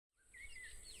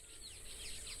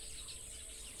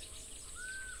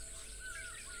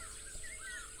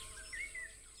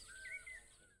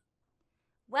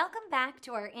Welcome back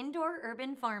to our indoor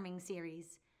urban farming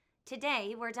series.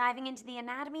 Today, we're diving into the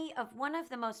anatomy of one of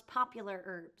the most popular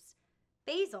herbs,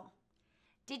 basil.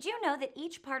 Did you know that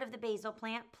each part of the basil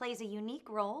plant plays a unique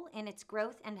role in its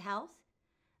growth and health?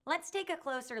 Let's take a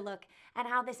closer look at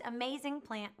how this amazing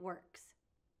plant works.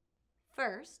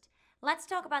 First, let's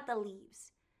talk about the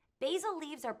leaves. Basil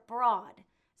leaves are broad,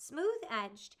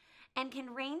 smooth-edged, and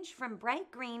can range from bright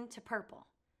green to purple.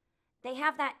 They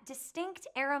have that distinct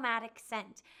aromatic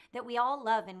scent that we all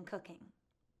love in cooking.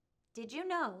 Did you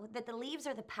know that the leaves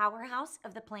are the powerhouse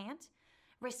of the plant,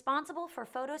 responsible for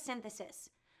photosynthesis,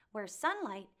 where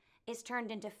sunlight is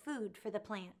turned into food for the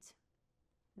plant?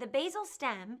 The basil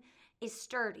stem is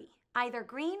sturdy, either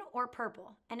green or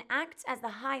purple, and acts as the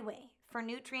highway for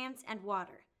nutrients and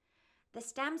water. The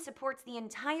stem supports the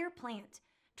entire plant,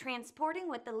 transporting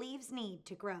what the leaves need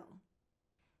to grow.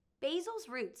 Basil's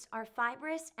roots are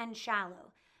fibrous and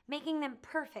shallow, making them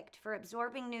perfect for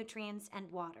absorbing nutrients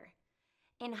and water.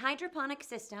 In hydroponic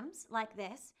systems like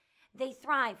this, they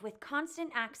thrive with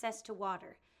constant access to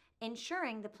water,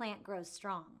 ensuring the plant grows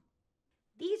strong.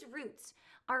 These roots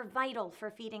are vital for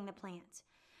feeding the plant.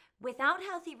 Without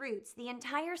healthy roots, the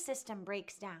entire system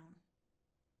breaks down.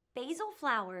 Basil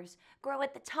flowers grow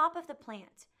at the top of the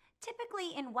plant,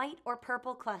 typically in white or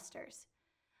purple clusters.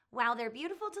 While they're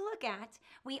beautiful to look at,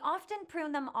 we often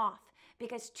prune them off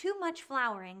because too much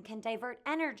flowering can divert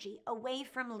energy away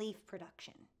from leaf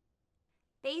production.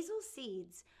 Basil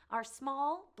seeds are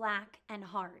small, black, and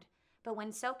hard, but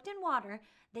when soaked in water,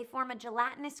 they form a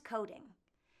gelatinous coating.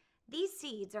 These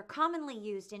seeds are commonly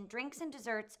used in drinks and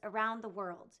desserts around the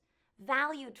world,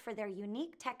 valued for their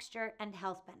unique texture and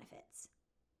health benefits.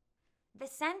 The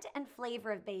scent and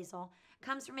flavor of basil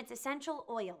comes from its essential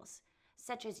oils,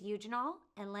 such as eugenol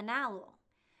and linalool,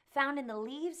 found in the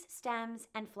leaves, stems,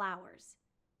 and flowers.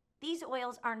 These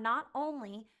oils are not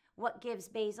only what gives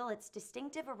basil its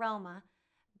distinctive aroma,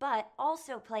 but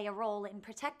also play a role in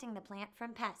protecting the plant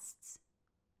from pests.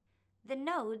 The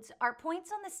nodes are points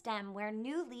on the stem where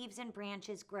new leaves and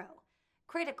branches grow,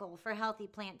 critical for healthy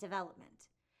plant development.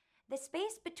 The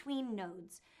space between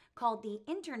nodes, called the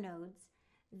internodes,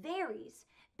 varies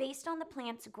based on the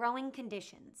plant's growing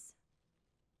conditions.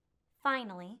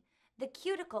 Finally, the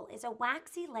cuticle is a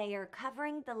waxy layer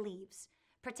covering the leaves,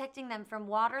 protecting them from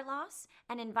water loss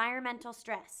and environmental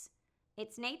stress.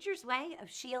 It's nature's way of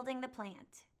shielding the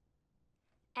plant.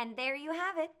 And there you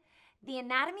have it, the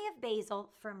anatomy of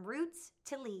basil from roots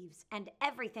to leaves and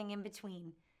everything in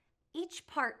between. Each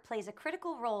part plays a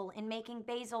critical role in making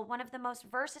basil one of the most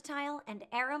versatile and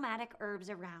aromatic herbs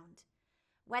around.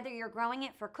 Whether you're growing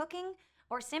it for cooking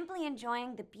or simply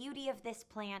enjoying the beauty of this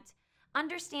plant,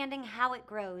 understanding how it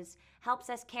grows helps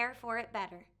us care for it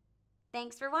better.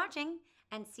 Thanks for watching,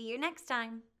 and see you next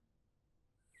time.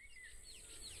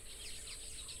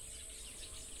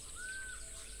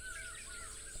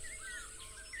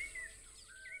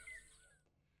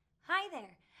 Hi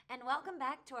there, and welcome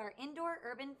back to our Indoor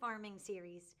Urban Farming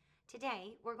series.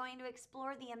 Today, we're going to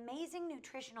explore the amazing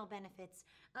nutritional benefits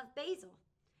of basil.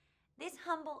 This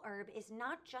humble herb is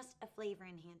not just a flavor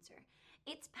enhancer.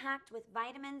 It's packed with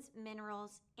vitamins,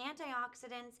 minerals,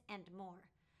 antioxidants, and more.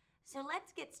 So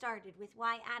let's get started with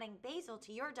why adding basil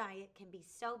to your diet can be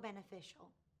so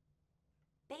beneficial.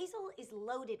 Basil is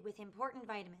loaded with important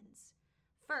vitamins.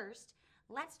 First,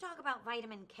 let's talk about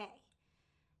vitamin K.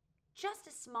 Just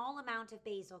a small amount of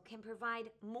basil can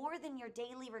provide more than your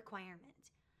daily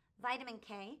requirement. Vitamin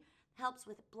K helps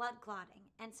with blood clotting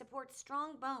and supports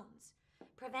strong bones,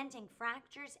 preventing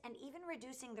fractures and even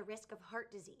reducing the risk of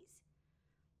heart disease.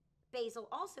 Basil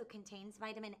also contains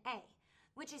vitamin A,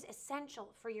 which is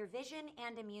essential for your vision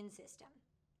and immune system.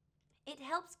 It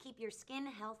helps keep your skin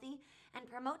healthy and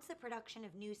promotes the production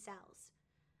of new cells.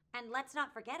 And let's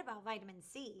not forget about vitamin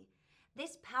C.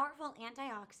 This powerful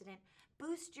antioxidant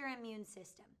boosts your immune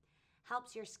system,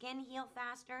 helps your skin heal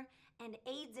faster, and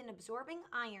aids in absorbing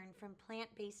iron from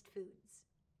plant-based foods.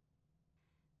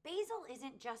 Basil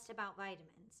isn't just about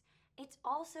vitamins. It's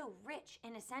also rich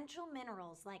in essential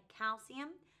minerals like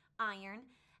calcium, iron,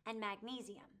 and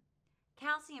magnesium.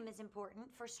 Calcium is important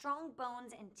for strong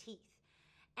bones and teeth,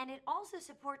 and it also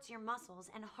supports your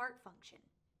muscles and heart function.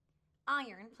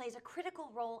 Iron plays a critical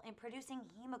role in producing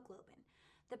hemoglobin,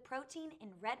 the protein in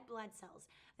red blood cells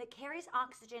that carries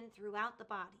oxygen throughout the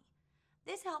body.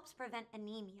 This helps prevent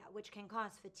anemia, which can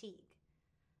cause fatigue.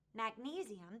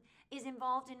 Magnesium is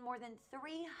involved in more than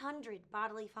 300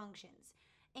 bodily functions,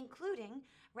 including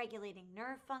regulating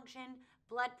nerve function,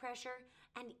 blood pressure,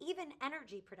 and even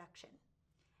energy production.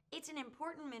 It's an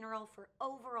important mineral for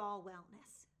overall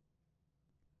wellness.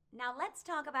 Now let's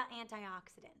talk about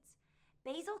antioxidants.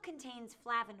 Basil contains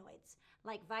flavonoids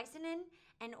like vicinin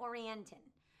and orientin,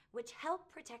 which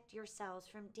help protect your cells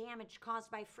from damage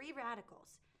caused by free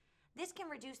radicals. This can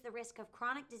reduce the risk of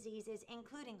chronic diseases,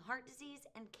 including heart disease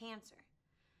and cancer.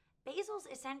 Basil's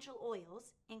essential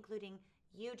oils, including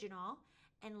eugenol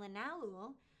and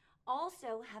linalool,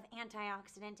 also have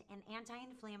antioxidant and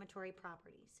anti-inflammatory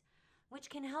properties, which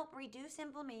can help reduce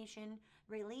inflammation,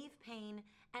 relieve pain,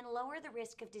 and lower the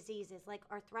risk of diseases like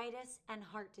arthritis and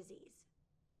heart disease.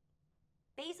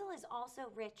 Basil is also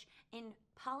rich in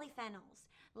polyphenols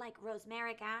like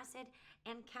rosmaric acid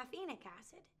and caffeinic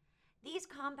acid. These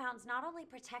compounds not only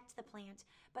protect the plant,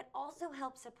 but also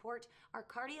help support our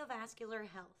cardiovascular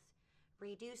health,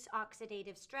 reduce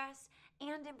oxidative stress,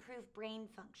 and improve brain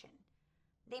function.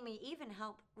 They may even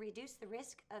help reduce the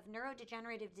risk of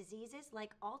neurodegenerative diseases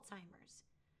like Alzheimer's.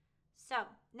 So,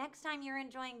 next time you're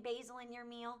enjoying basil in your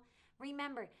meal,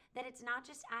 remember that it's not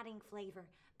just adding flavor,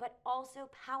 but also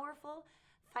powerful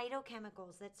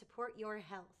phytochemicals that support your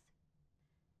health.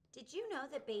 Did you know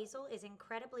that basil is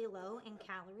incredibly low in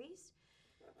calories?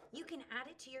 You can add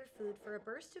it to your food for a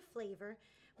burst of flavor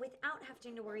without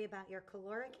having to worry about your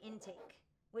caloric intake,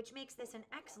 which makes this an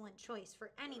excellent choice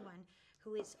for anyone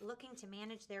who is looking to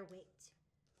manage their weight.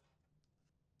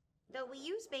 Though we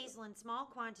use basil in small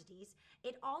quantities,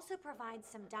 it also provides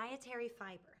some dietary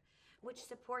fiber, which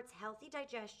supports healthy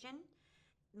digestion,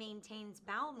 maintains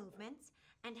bowel movements,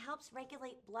 and helps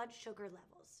regulate blood sugar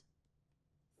levels.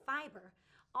 Fiber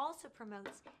also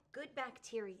promotes good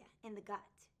bacteria in the gut.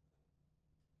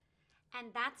 And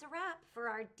that's a wrap for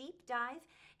our deep dive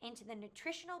into the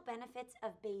nutritional benefits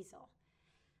of basil.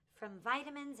 From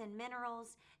vitamins and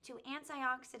minerals to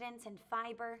antioxidants and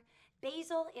fiber,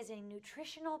 basil is a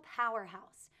nutritional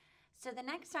powerhouse. So the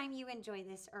next time you enjoy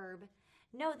this herb,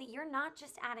 know that you're not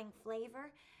just adding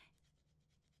flavor,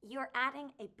 you're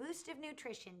adding a boost of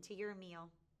nutrition to your meal.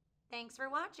 Thanks for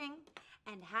watching,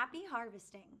 and happy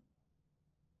harvesting!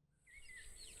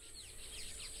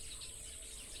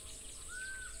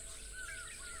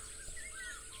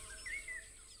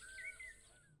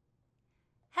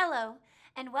 Hello,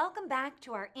 and welcome back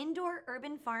to our Indoor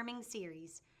Urban Farming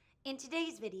series. In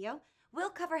today's video, we'll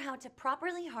cover how to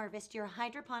properly harvest your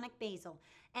hydroponic basil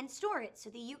and store it so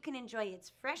that you can enjoy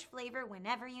its fresh flavor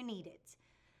whenever you need it.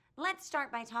 Let's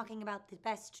start by talking about the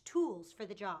best tools for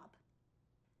the job.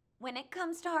 When it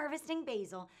comes to harvesting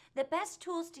basil, the best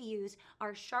tools to use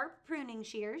are sharp pruning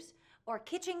shears or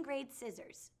kitchen-grade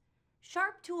scissors.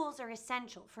 Sharp tools are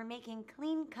essential for making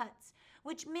clean cuts,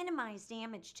 which minimize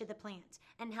damage to the plant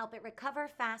and help it recover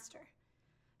faster.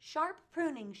 Sharp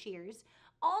pruning shears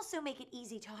also make it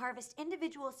easy to harvest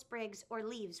individual sprigs or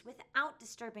leaves without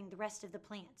disturbing the rest of the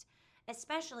plant,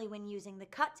 especially when using the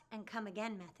cut and come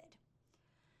again method.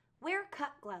 Wear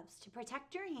cut gloves to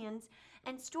protect your hands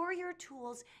and store your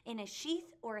tools in a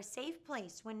sheath or a safe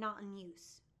place when not in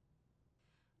use.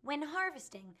 When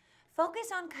harvesting,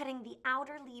 focus on cutting the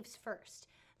outer leaves first,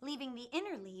 leaving the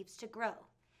inner leaves to grow.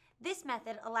 This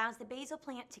method allows the basil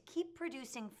plant to keep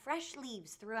producing fresh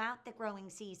leaves throughout the growing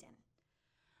season.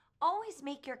 Always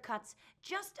make your cuts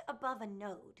just above a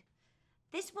node.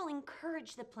 This will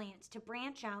encourage the plant to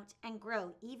branch out and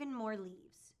grow even more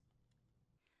leaves.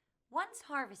 Once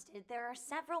harvested, there are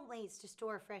several ways to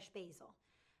store fresh basil.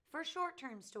 For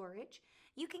short-term storage,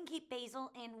 you can keep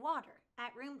basil in water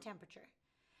at room temperature.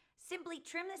 Simply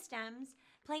trim the stems,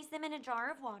 place them in a jar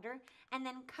of water, and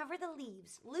then cover the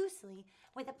leaves loosely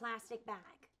with a plastic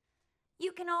bag.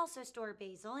 You can also store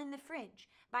basil in the fridge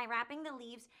by wrapping the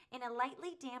leaves in a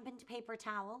lightly dampened paper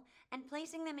towel and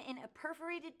placing them in a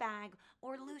perforated bag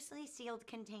or loosely sealed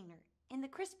container in the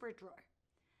crisper drawer.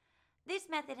 This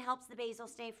method helps the basil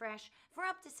stay fresh for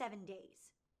up to 7 days.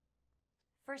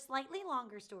 For slightly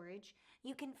longer storage,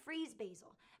 you can freeze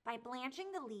basil by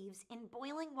blanching the leaves in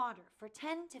boiling water for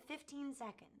 10 to 15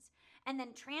 seconds and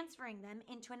then transferring them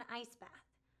into an ice bath.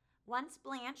 Once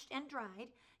blanched and dried,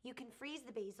 you can freeze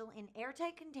the basil in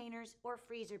airtight containers or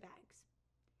freezer bags.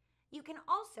 You can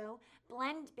also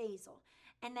blend basil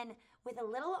and then, with a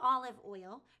little olive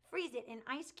oil, freeze it in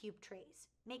ice cube trays,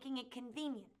 making it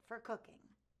convenient for cooking.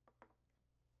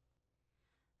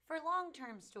 For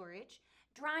long-term storage,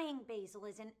 drying basil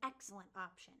is an excellent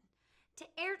option. To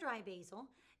air dry basil,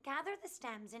 gather the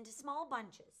stems into small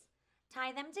bunches,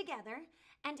 tie them together,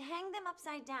 and hang them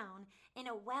upside down in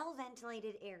a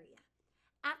well-ventilated area.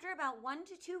 After about 1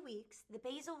 to 2 weeks, the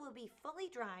basil will be fully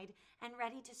dried and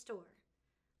ready to store.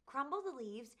 Crumble the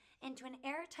leaves into an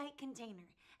airtight container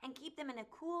and keep them in a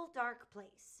cool, dark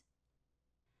place.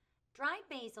 Dried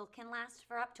basil can last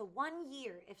for up to 1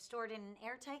 year if stored in an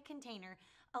airtight container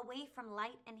away from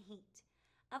light and heat.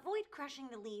 Avoid crushing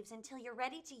the leaves until you're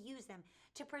ready to use them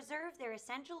to preserve their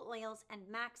essential oils and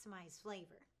maximize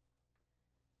flavor.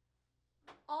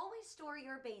 Always store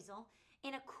your basil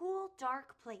in a cool,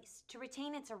 dark place to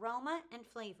retain its aroma and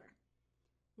flavor.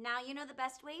 Now you know the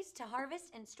best ways to harvest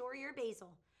and store your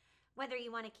basil, whether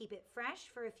you want to keep it fresh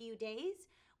for a few days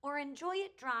or enjoy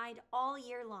it dried all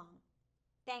year long.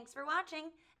 Thanks for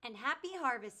watching and happy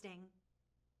harvesting!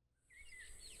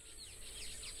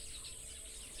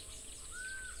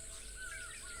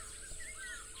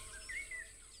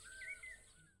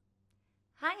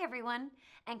 Hi everyone,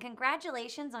 and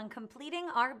congratulations on completing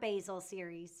our basil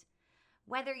series.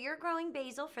 Whether you're growing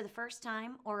basil for the first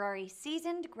time or are a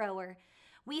seasoned grower,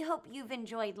 we hope you've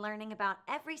enjoyed learning about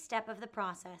every step of the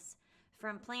process,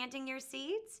 from planting your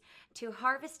seeds to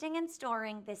harvesting and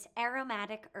storing this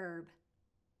aromatic herb.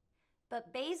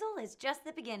 But basil is just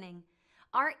the beginning.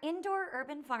 Our indoor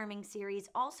urban farming series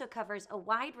also covers a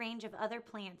wide range of other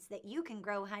plants that you can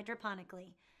grow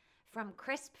hydroponically, from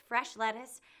crisp fresh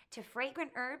lettuce to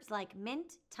fragrant herbs like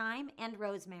mint, thyme, and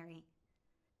rosemary.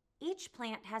 Each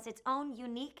plant has its own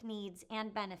unique needs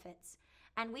and benefits,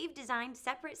 and we've designed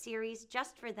separate series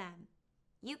just for them.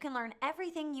 You can learn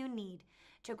everything you need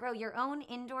to grow your own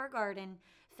indoor garden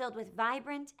filled with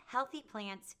vibrant, healthy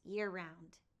plants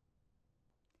year-round.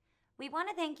 We want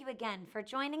to thank you again for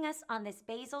joining us on this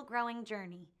basil growing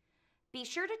journey. Be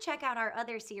sure to check out our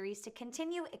other series to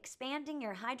continue expanding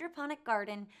your hydroponic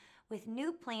garden with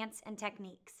new plants and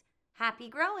techniques. Happy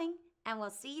growing, and we'll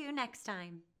see you next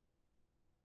time.